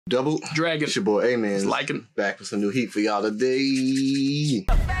Double Dragon. It's your boy AMENZ. Liking. Back with some new heat for y'all today.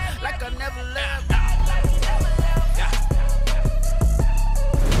 Like I never left.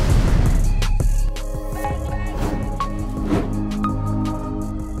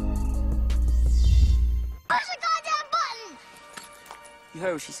 Push the goddamn button! You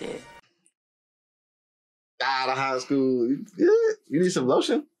heard what she said. Out of high school. You good? You need some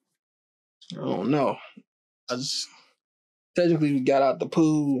lotion? I don't know. I just technically got out the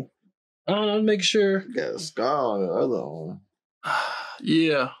pool. I don't know, make sure. You got a scar on the other arm.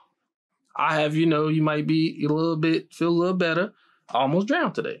 Yeah. I have, you know, you might be feel a little better. I almost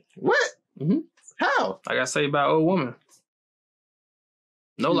drowned today. What? Mm-hmm. How? Like I say about old woman.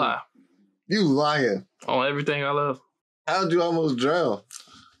 No lie. You lying. On everything I love. How'd you almost drown?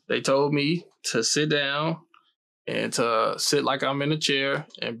 They told me to sit down and to sit like I'm in a chair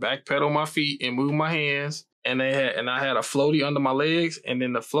and backpedal my feet and move my hands. And I had a floaty under my legs, and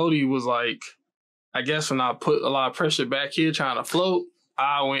then the floaty was like, I guess when I put a lot of pressure back here trying to float,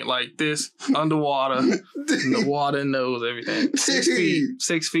 I went like this underwater. And the water knows everything.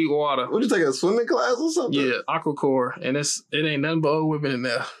 6 feet water. What, you take a swimming class or something? Yeah, aquacore, and it ain't nothing but old women in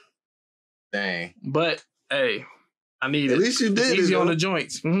there. Dang. But hey, I need At it. least you did it's easy it, on though. the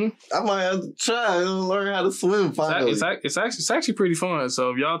joints. Mm-hmm. I might have to try and learn how to swim finally. It's actually pretty fun.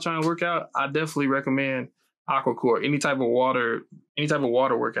 So if y'all trying to work out, I definitely recommend aquacore. Any type of water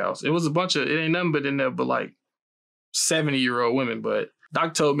workouts. It was a bunch of, it ain't nothing but in there but like 70-year-old women. But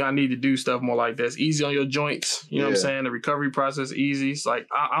doc told me I need to do stuff more like that. It's easy on your joints. You know what I'm saying? The recovery process easy. It's like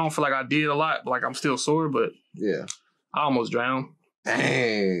I don't feel like I did a lot, but like I'm still sore, but Yeah. I almost drowned.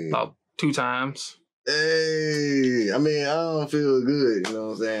 Dang. About 2 times. Hey, I mean, I don't feel good, you know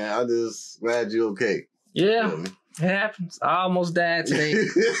what I'm saying? I just glad you're okay. Yeah, Feel me? it happens. I almost died today.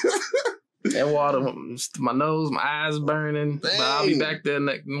 That water, my nose, my eyes burning. But I'll be back there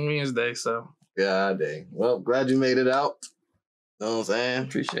next Wednesday, so. God dang. Well, glad you made it out. You know what I'm saying?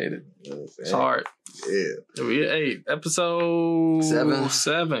 Appreciate it. You know what I'm saying? It's hard. Yeah. Hey, episode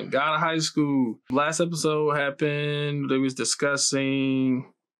 7. Got out of high school. Last episode happened. They was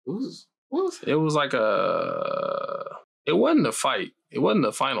discussing. It was like it wasn't a fight. It wasn't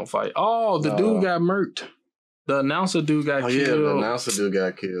a final fight. Oh, the dude got murked. The announcer dude got killed. Yeah, the announcer dude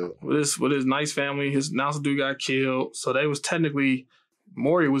got killed. With his nice family, his announcer dude got killed. So they was technically,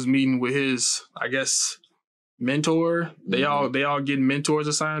 Maury was meeting with his, I guess, mentor. They all getting mentors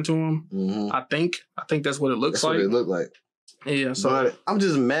assigned to him. Mm-hmm. I think that's what it looks like. That's what it looked like. Yeah. So but I'm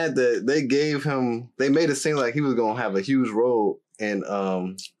just mad that they made it seem like he was gonna have a huge role in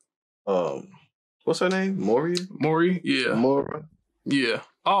what's her name? Maury? Yeah. Mora? Yeah.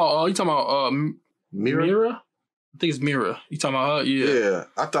 Oh, you talking about Mira? I think it's Mira. You talking about her? Yeah. Yeah.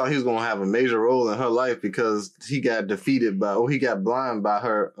 I thought he was gonna have a major role in her life because he got he got blind by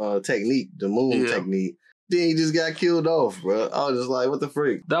her technique, the moon technique. Then he just got killed off, bro. I was just like, what the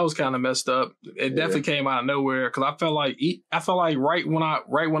freak? That was kind of messed up. It definitely came out of nowhere because I felt like right when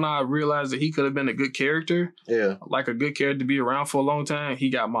I realized that he could have been a good character, like a good character to be around for a long time, he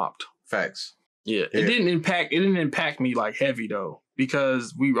got mopped. Facts. Yeah. It didn't impact me like heavy though,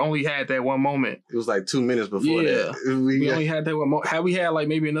 because we only had that one moment. It was like 2 minutes before that. We only had that one moment. Had we had like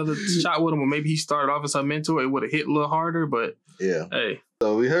maybe another shot with him, or maybe he started off as a mentor, it would have hit a little harder. But hey.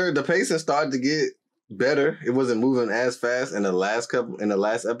 So we heard the pacing started to get better. It wasn't moving as fast in the last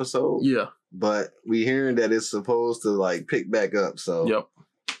episode. Yeah. But we hearing that it's supposed to like pick back up. So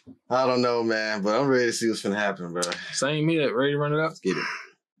I don't know, man. But I'm ready to see what's gonna happen, bro. Same here. Ready to run it up? Let's get it.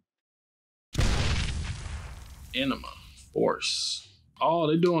 Anima Force. Oh,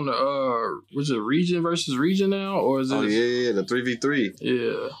 they're doing the was it region versus region now, or is it? Oh yeah, the 3v3.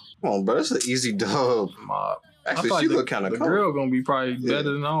 Yeah. Come on, bro. That's an easy dub. Actually, she look kind of cool. The girl gonna be probably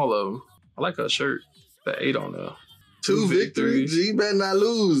better than all of them. I like her shirt. The 8 on there. 2 victories. G better not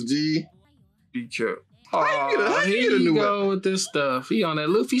lose. G. Be careful. Oh, here you go with this stuff. He on that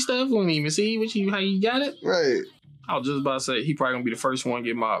Luffy stuff. We don't even see how you got it. Right. I was just about to say he probably gonna be the first one to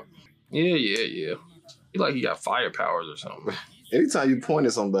get mobbed. Yeah. He like he got fire powers or something. Anytime you point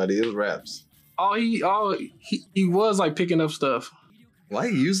at somebody, it's raps. He was like picking up stuff. Why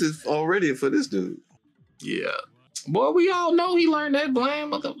he used it already for this dude? Yeah. Boy, we all know he learned that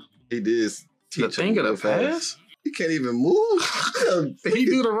blame. He did. The thing of the past? He can't even move. He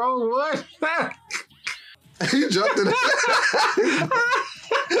do the wrong one. He jumped in.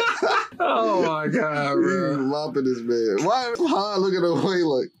 Oh my God, bro. He's mopping this man. Why Han looking away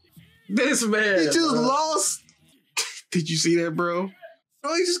like this man? He just lost. Did you see that, bro?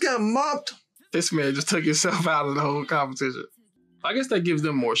 Bro, he just got mopped. This man just took himself out of the whole competition. I guess that gives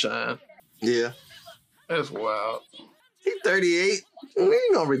them more shine. Yeah. That's wild. He's 38. When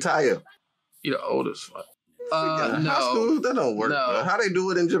you gonna retire? You the oldest. No. High school? That don't work. No. Bro. How they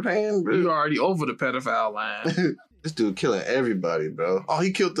do it in Japan, bro? You already over the pedophile line. This dude killing everybody, bro. Oh,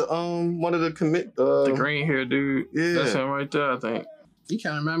 he killed the one of the the green hair dude. Yeah, that's him right there. I think he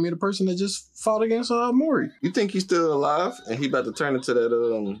kind of remind me of the person that just fought against Mori. You think he's still alive and he about to turn into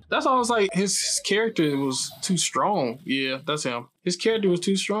that? That's all. I was like, his character was too strong. Yeah, that's him. His character was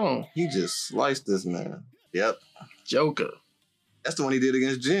too strong. He just sliced this man. Yep. Joker. That's the one he did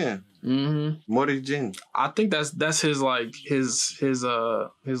against Jin. Mm-hmm. Mori Jin. I think that's his like his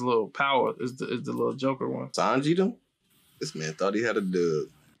little power is the little Joker one. Sanji them? This man thought he had a dub.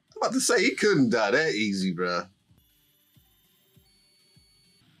 I'm about to say he couldn't die that easy, bro.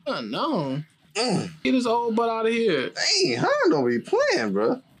 Unknown. Get his old butt out of here. Dang, Han don't be playing,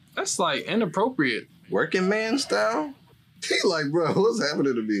 bro. That's like inappropriate. Working man style? He like, bro, what's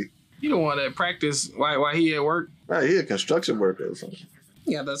happening to me? You don't want to practice while he at work. Right, he a construction worker or something.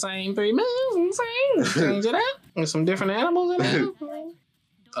 You got the same 3 moves, change it up. With some different animals in there.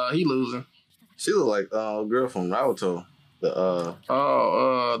 He losing. She look like girl from Naruto. The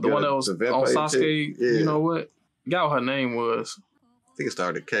one that was on Sasuke. Yeah. You know what? Forgot what her name was. I think it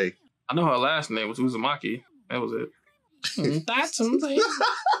started K. I know her last name was Uzumaki. That was it. That's something.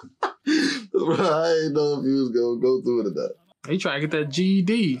 I didn't know if he was gonna go through it or not. He trying to get that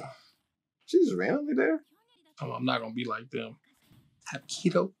GED. She's randomly there. Oh, I'm not gonna be like them.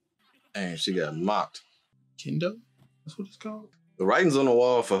 Hapkido. And she got mocked. Kendo? That's what it's called? The writing's on the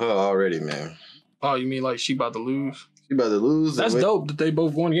wall for her already, man. Oh, you mean like she about to lose? She about to lose. That's dope that they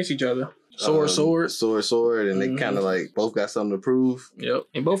both going against each other. Sword. And they kind of like both got something to prove. Yep.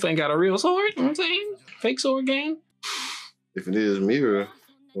 And both ain't got a real sword. You know what I'm saying? Fake sword game. If it is Mira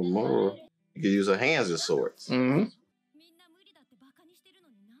or Moro, you can use her hands as swords. Mm-hmm.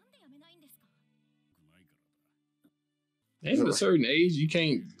 At a certain age, you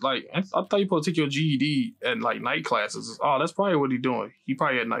can't, like, I thought you supposed to take your GED at, like, night classes. Oh, that's probably what he's doing. He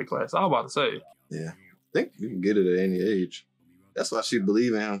probably had night class. I was about to say. Yeah. I think you can get it at any age. That's why she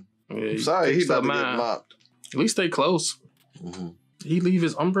believe in him. Yeah, I'm sorry, he's about to get mopped. At least stay close. Mm-hmm. He leave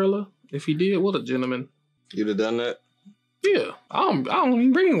his umbrella? If he did, what a gentleman. You'd have done that? Yeah. I don't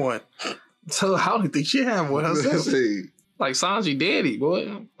even bring one. So I don't think she have one herself. Like Sanji daddy,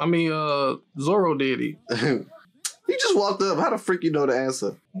 boy. I mean, Zoro daddy. He just walked up. How the freak you know the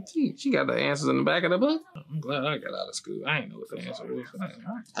answer? She got the answers in the back of the book. I'm glad I got out of school. I ain't know what the answer was.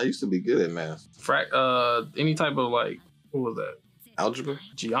 I used to be good at math. Any type of like, what was that? Algebra?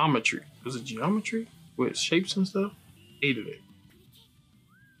 Geometry. Was it geometry? With shapes and stuff? Hated it.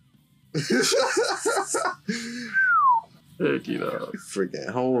 Heck, you know. Freaking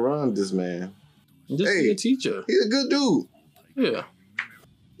home run, this man. Just be a teacher. He's a good dude. Yeah.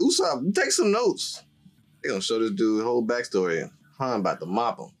 Usopp, take some notes. They gonna show this dude the whole backstory and Han about to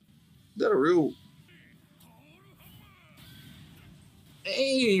mop him. Is that a real?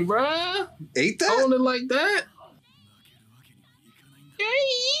 Hey, bruh. Ate that? Holding it like that?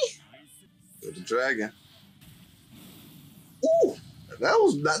 Hey. With the dragon. Ooh, that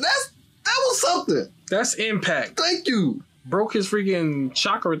was something. That's impact. Thank you. Broke his freaking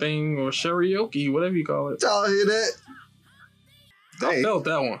chakra thing or karaoke, whatever you call it. Y'all hear that? Dang. I felt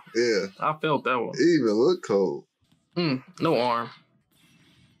that one. Yeah. I felt that one. It even looked cold. No arm.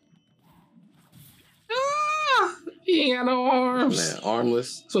 Ah, he ain't got no arms. Man,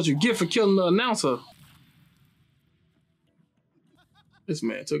 armless. That's what you get for killing the announcer. This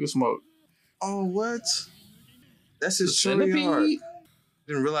man took a smoke. Oh, what? That's his centipede.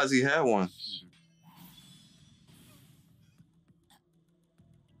 Didn't realize he had one.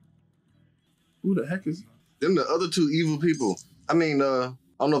 Who the heck is? Them the other two evil people. I mean, I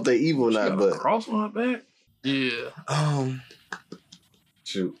don't know if they evil or not, but cross on her back. Yeah.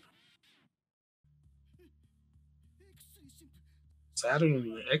 Shoot. Saturn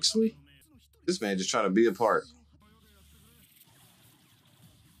and Exley? This man just trying to be a part.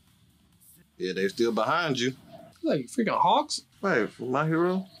 Yeah, they still behind you. Like freaking Hawks? Right, My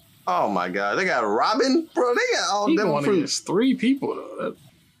Hero. Oh my God, they got Robin, bro. They got all them fruits. 3 people though.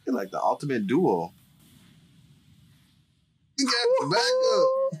 They're like the ultimate duo. You got the back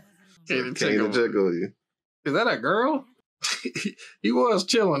up. Can't check on you. Is that a girl? He was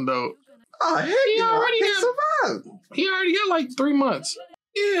chilling though. Oh heck, he survived. He already got like 3 months.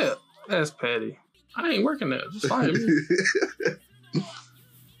 Yeah, that's petty. I ain't working there. Just fire me.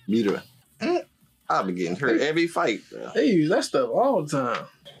 Meter. I'll be getting hurt every fight, bro. They use that stuff all the time.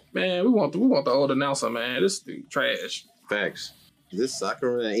 Man, we want the old announcer, man. This dude trash. Facts. Is this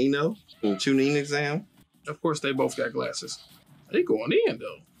Sakura and Ino in Chunin exam? Of course, they both got glasses. They going in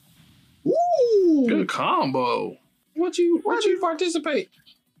though. Ooh. Good combo. What you participate?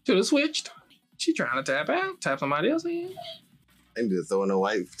 Should have switched. She trying to tap out. Tap somebody else in. They need to throw in a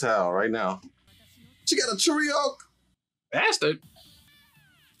white towel right now. She got a Churiok. Bastard.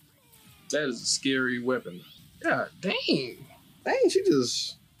 That is a scary weapon. God dang. Dang, she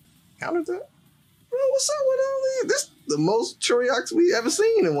just countered that. Bro, what's up with all these? This is the most Churioks we ever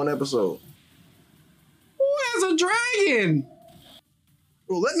seen in one episode. Who has a dragon?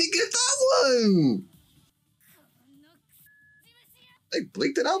 Well, let me get that one. They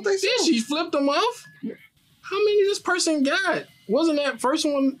bleaked it out. They said she flipped them off. How many this person got? Wasn't that first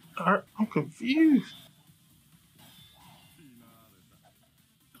one? I'm confused.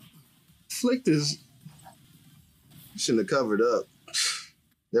 Flicked his. You shouldn't have covered up.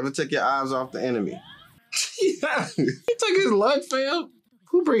 Never take your eyes off the enemy. Yeah. He took his lunch, fam.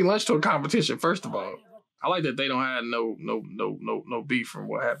 Who bring lunch to a competition? First of all, I like that they don't have no beef from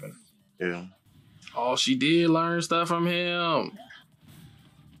what happened. Yeah. Oh, she did learn stuff from him.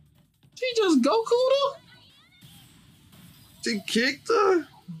 She just Goku'd her? She kicked her?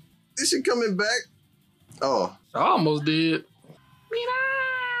 Is she coming back? Oh. I almost did.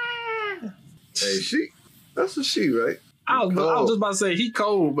 Hey, that's a she, right? I was just about to say he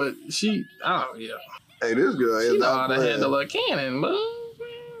cold, but she, oh yeah. Hey, this girl is know how to handle a cannon, bro.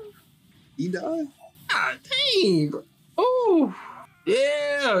 He died? Ah, dang, bro. Ooh.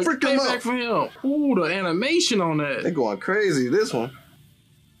 Yeah. Freak him back for him. Ooh, the animation on that. They going crazy, this one.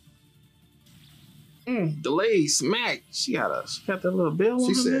 Delay, smack. She got that little bell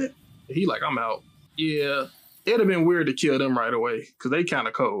on her neck. He like, I'm out. Yeah. It'd have been weird to kill them right away, because they kind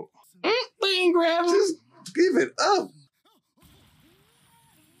of cold. They ain't grab him. Just give it up.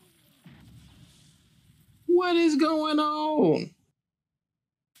 What is going on?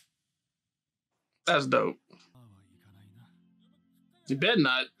 That's dope. You better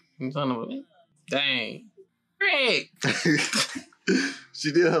not. Son of a... Dang. Greg!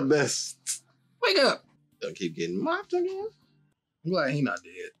 She did her best. Wake up. Don't keep getting mopped again. I'm glad he not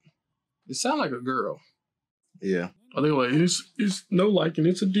dead. It sound like a girl. Yeah. I think like, it's no liking,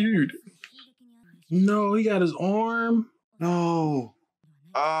 it's a dude. No, he got his arm. No.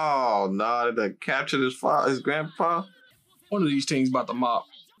 Oh, no, they captured his grandpa. One of these things about to mop.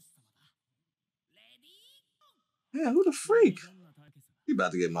 Yeah, who the freak? He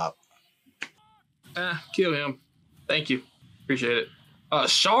about to get mopped. Kill him. Thank you. Appreciate it. A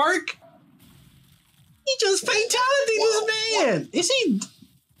shark? He just fatality this man. Is he?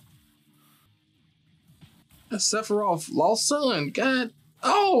 Sephiroth lost son. God.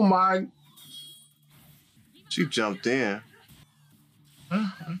 Oh my. She jumped in.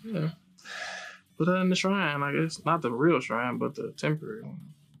 Yeah. Put her in the shrine, I guess. Not the real shrine, but the temporary one.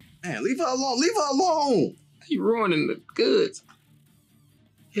 Man, leave her alone. Leave her alone. He ruining the goods.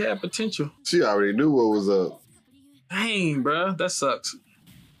 He had potential. She already knew what was up. Dang, bro. That sucks.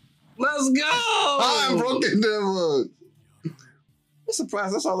 Let's go. I broken them. I'm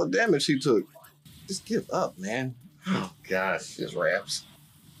surprised that's all the damage she took. Just give up, man. Oh, gosh. This raps.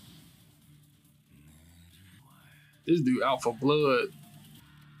 This dude out for blood.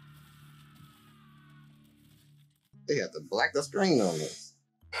 They have to black the screen on this.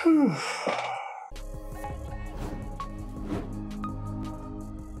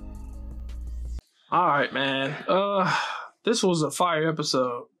 All right, man. This was a fire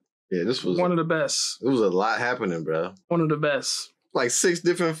episode. Yeah, this was one of the best. It was a lot happening, bro. One of the best. Like 6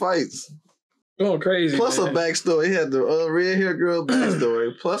 different fights. Going crazy. Plus man. a backstory. He had the red hair girl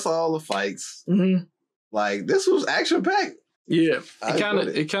backstory. Plus all the fights. Mm-hmm. Like this was action packed. Yeah,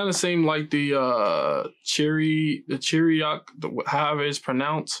 it kind of seemed like the Churiok, however it's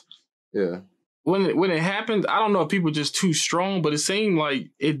pronounced. Yeah. When it happened, I don't know if people are just too strong, but it seemed like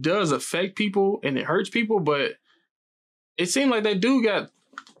it does affect people and it hurts people. But it seemed like that dude got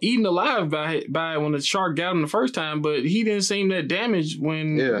eaten alive by when the shark got him the first time, but he didn't seem that damaged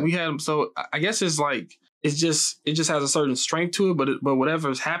when we had him. So I guess it's like it just has a certain strength to it, but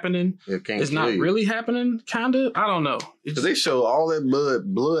whatever's happening, it's not really happening. Kind of, I don't know. Because they show all that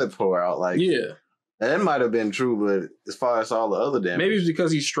blood pour out. Like that might have been true, but as far as all the other damage, maybe it's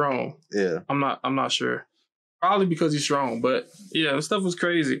because he's strong. Yeah, I'm not sure. Probably because he's strong, but yeah, the stuff was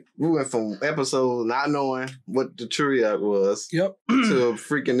crazy. We went from episode not knowing what the Churiok was, to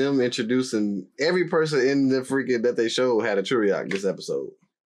freaking them introducing every person in the freaking that they showed had a Churiok this episode.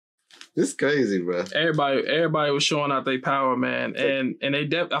 This is crazy, bro. Everybody was showing out their power, man, and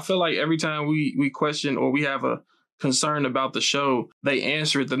I feel like every time we question or we have a concern about the show, they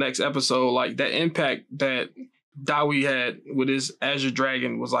answer it the next episode. Like that impact that Dawi had with his Azure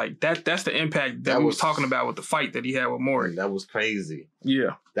Dragon was like that's the impact that we was talking about with the fight that he had with Mori. That was crazy.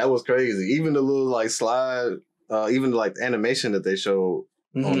 Yeah. That was crazy. Even the little like slide even like the animation that they showed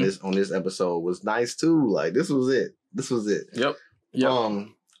on this episode was nice too. Like this was it. Yep.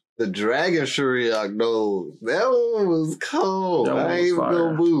 The Dragon Shuriak though, that one was cold. I ain't even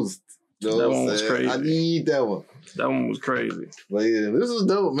gonna boost. You know that one was crazy. I need that one. That one was crazy. But yeah, this was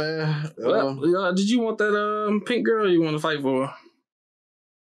dope, man. Did you want that pink girl you want to fight for?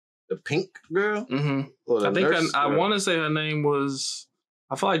 The pink girl? Mm-hmm. I think I want to say her name was...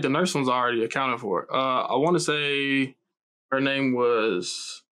 I feel like the nurse one's already accounted for. I want to say her name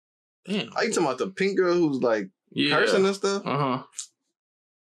was... Damn. Are you talking about the pink girl who's like cursing and stuff? Uh-huh.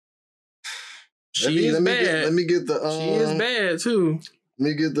 She is bad. Let me get the... she is bad, too. Let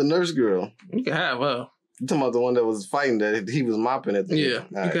me get the nurse girl. You can have her. You talking about the one that was fighting that he was mopping at the end?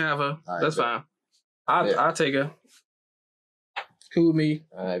 You can have her. That's fine. I'll take her. Cool with me.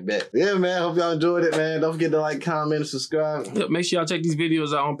 All right, bet. Yeah, man. Hope y'all enjoyed it, man. Don't forget to like, comment, and subscribe. Yep, make sure y'all check these videos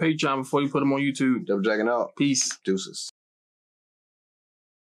out on Patreon before you put them on YouTube. Double Dragon out. Peace. Deuces.